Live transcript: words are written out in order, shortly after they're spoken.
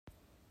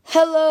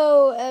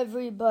Hello,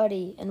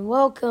 everybody, and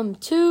welcome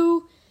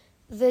to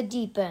The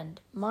Deep End.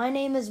 My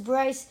name is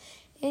Bryce,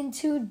 and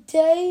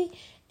today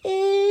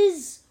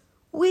is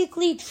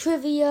Weekly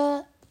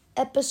Trivia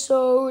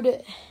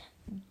episode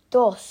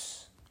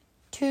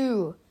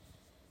 2.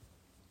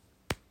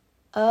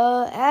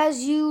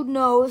 As you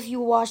know, if you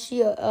watched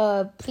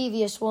the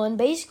previous one,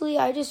 basically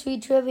I just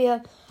read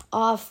trivia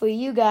off for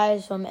you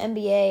guys from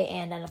NBA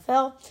and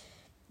NFL,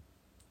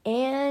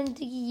 and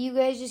you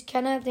guys just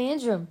kind of have to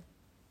answer them.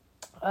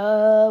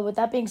 With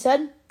that being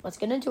said, let's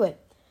get into it.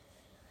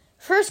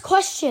 First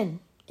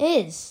question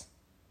is,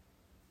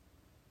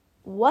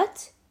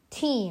 what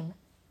team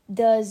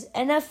does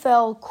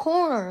NFL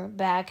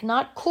cornerback,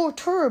 not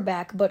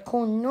quarterback, but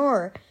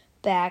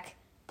cornerback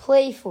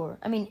play for?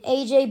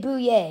 A.J.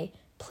 Bouye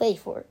play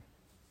for.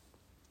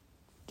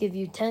 Give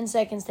you 10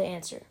 seconds to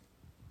answer.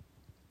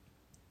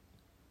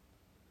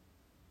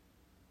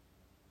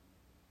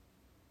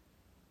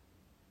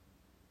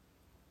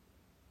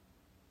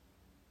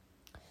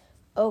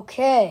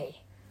 Okay.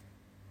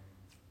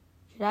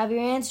 Should have your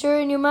answer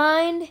in your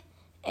mind.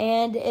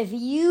 And if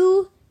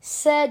you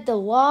said the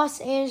Los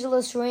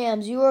Angeles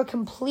Rams, you are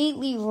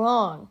completely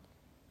wrong.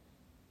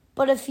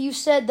 But if you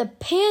said the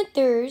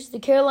Panthers, the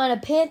Carolina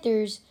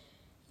Panthers,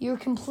 you're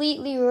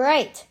completely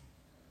right.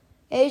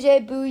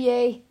 A.J.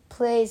 Bouye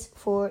plays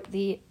for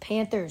the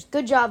Panthers.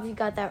 Good job if you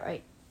got that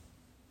right.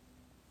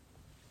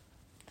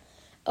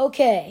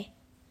 Okay.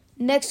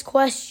 Next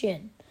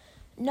question.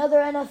 Another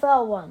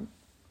NFL one.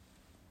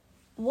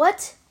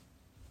 What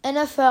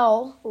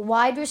NFL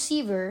wide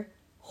receiver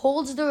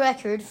holds the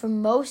record for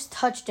most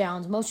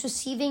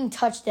receiving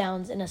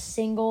touchdowns in a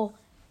single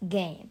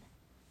game?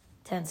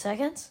 10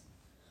 seconds.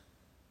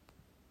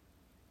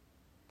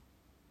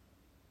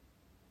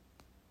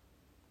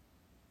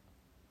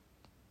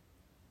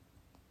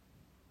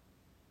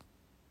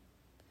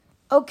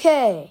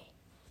 Okay.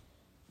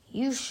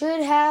 You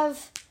should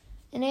have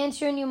an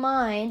answer in your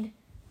mind.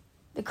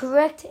 The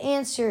correct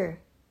answer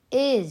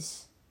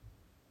is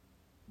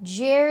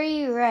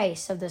Jerry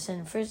Rice of the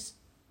San Francisco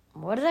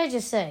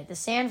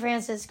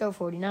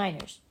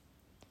 49ers.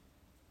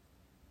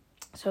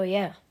 So,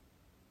 yeah.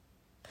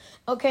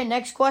 Okay,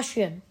 next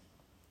question.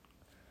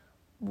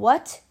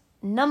 What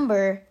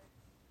number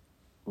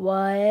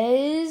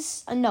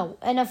was...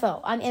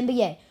 NFL. I'm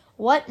NBA.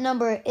 What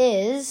number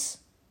is...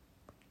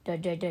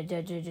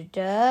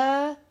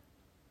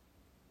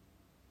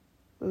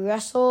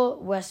 Russell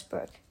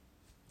Westbrook?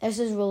 This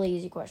is a really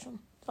easy question.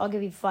 I'll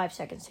give you 5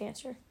 seconds to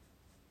answer.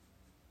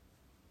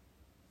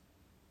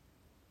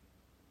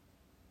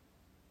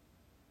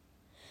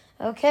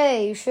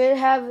 Okay, you should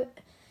have an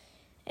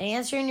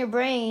answer in your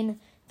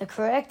brain. The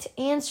correct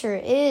answer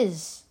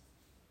is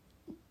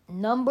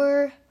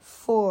number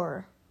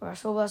 4.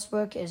 Russell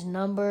Westbrook is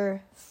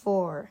number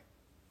 4.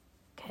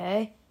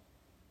 Okay?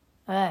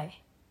 All right.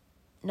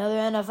 Another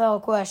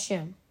NFL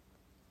question.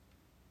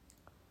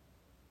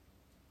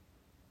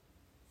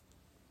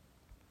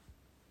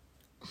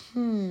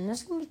 This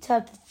is going to be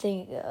tough to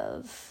think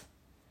of.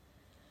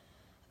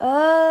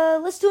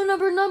 Let's do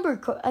another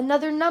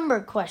number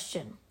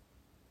question.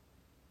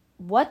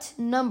 What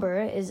number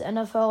is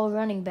NFL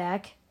running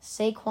back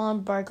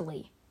Saquon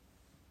Barkley?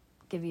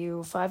 Give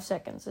you 5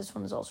 seconds. This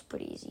one is also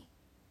pretty easy.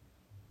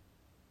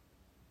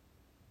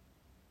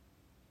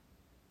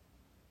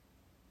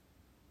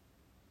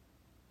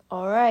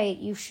 All right,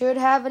 you should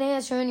have an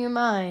answer in your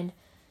mind.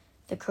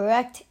 The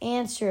correct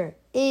answer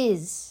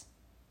is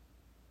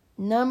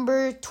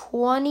number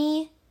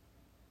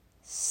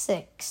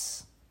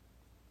 26.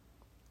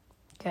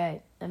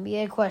 Okay,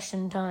 NBA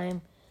question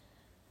time.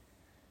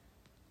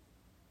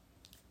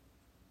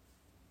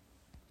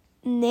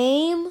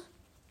 Name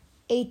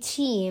a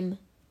team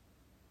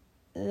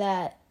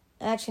that...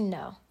 Actually,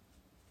 no.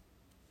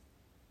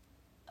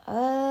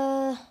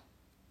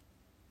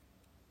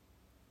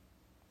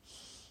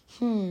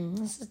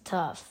 This is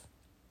tough.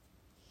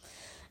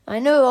 I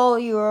know all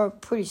of you are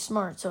pretty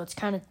smart, so it's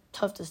kind of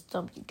tough to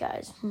stump you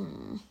guys.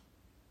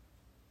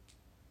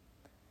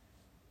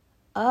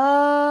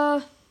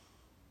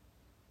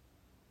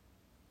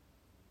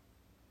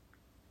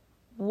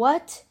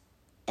 What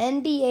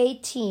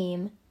NBA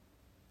team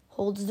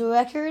holds the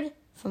record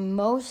for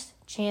most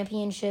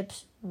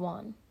championships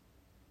won?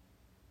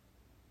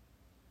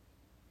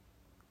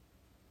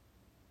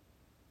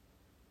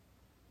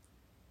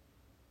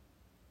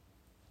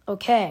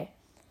 Okay,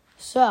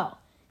 so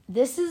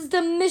this is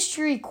the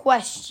mystery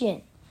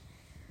question.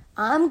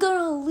 I'm going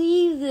to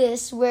leave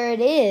this where it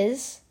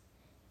is.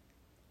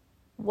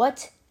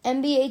 What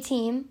NBA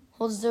team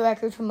holds the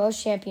record for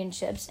most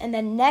championships? And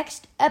then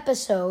next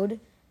episode,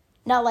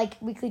 not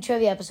like weekly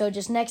trivia episode,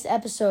 just next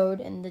episode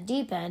in the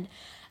deep end,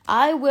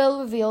 I will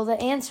reveal the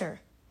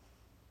answer.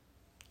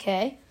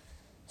 Okay?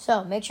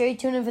 So make sure you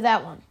tune in for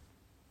that one.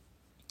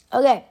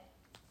 Okay.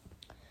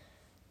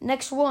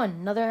 Next one,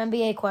 another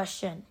NBA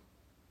question.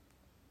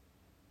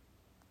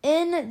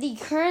 In the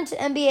current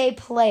NBA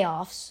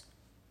playoffs,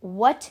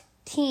 what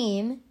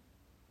team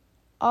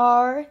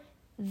are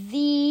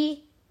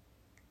the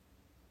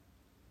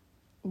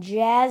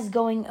Jazz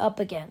going up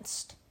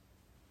against?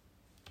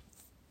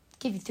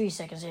 Give you 3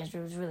 seconds to answer.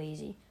 It was really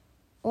easy.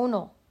 1,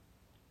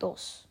 2,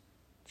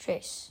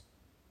 3,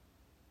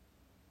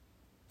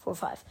 4,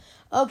 5.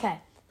 Okay,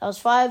 that was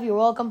 5. You're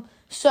welcome.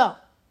 So,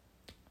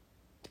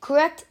 the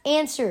correct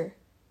answer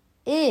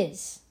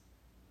is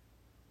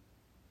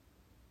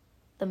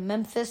the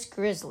Memphis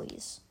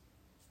Grizzlies.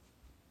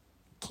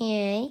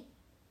 Okay.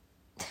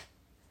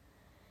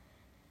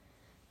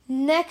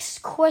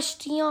 Next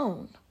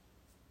question.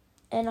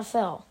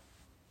 NFL.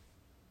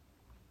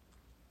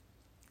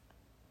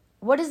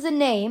 What is the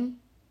name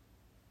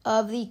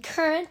of the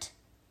current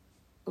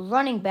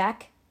running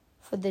back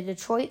for the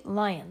Detroit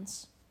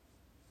Lions?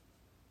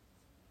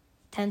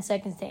 10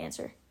 seconds to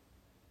answer.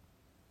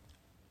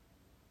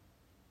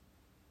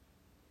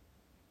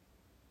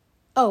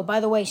 Oh, by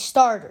the way,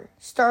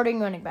 starting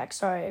running back.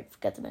 Sorry, I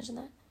forgot to mention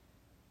that.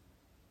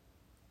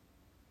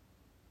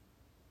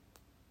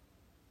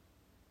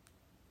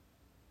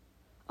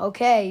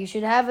 Okay, you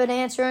should have an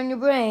answer in your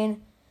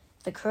brain.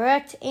 The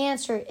correct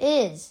answer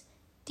is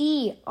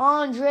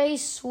DeAndre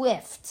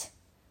Swift.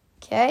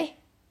 Okay?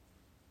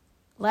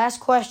 Last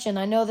question.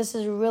 I know this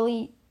is a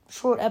really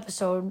short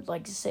episode,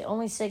 like say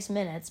only 6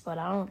 minutes, but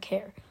I don't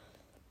care.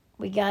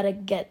 We gotta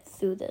get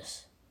through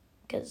this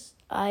because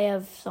I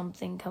have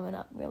something coming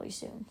up really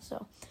soon.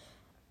 So,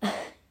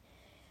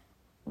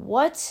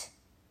 what?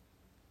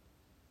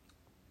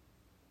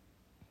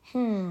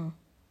 This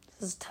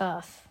is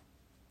tough.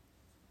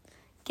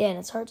 Again,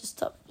 it's hard to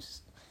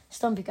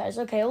stump you guys.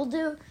 Okay, we'll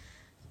do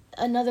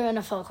another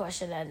NFL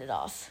question to end it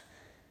off.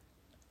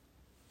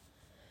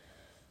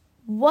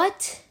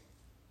 What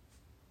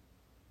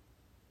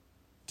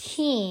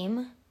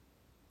team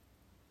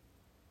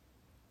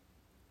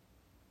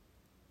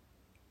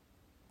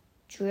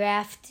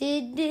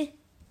drafted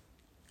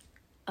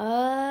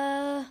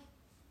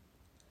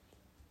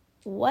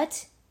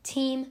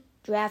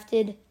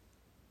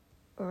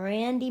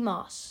Randy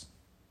Moss?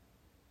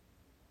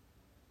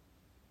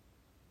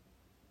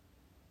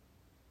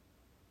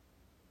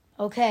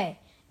 Okay,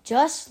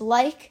 just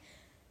like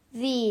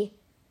the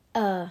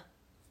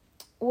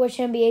which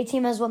NBA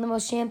team has won the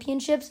most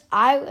championships,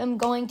 I am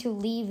going to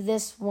leave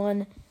this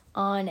one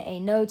on a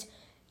note.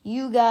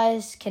 You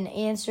guys can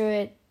answer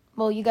it.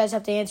 Well, you guys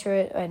have to answer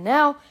it right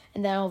now,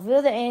 and then I'll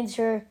reveal the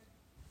answer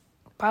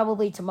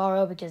probably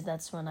tomorrow because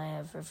that's when I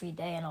have a free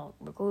day and I'll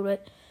record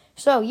it.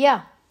 So,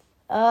 yeah.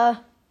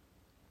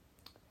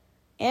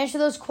 Answer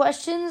those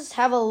questions.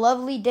 Have a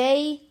lovely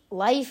day,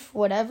 life,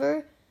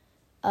 whatever.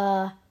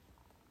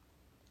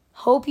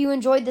 Hope you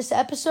enjoyed this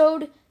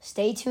episode.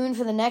 Stay tuned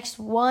for the next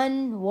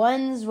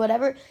ones,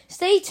 whatever.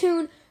 Stay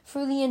tuned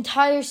for the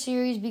entire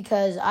series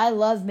because I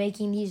love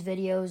making these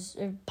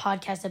videos,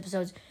 podcast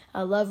episodes.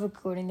 I love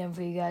recording them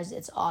for you guys.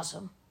 It's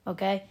awesome,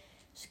 okay?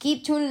 So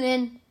keep tuning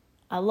in.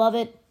 I love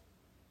it.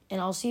 And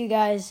I'll see you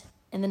guys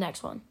in the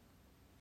next one.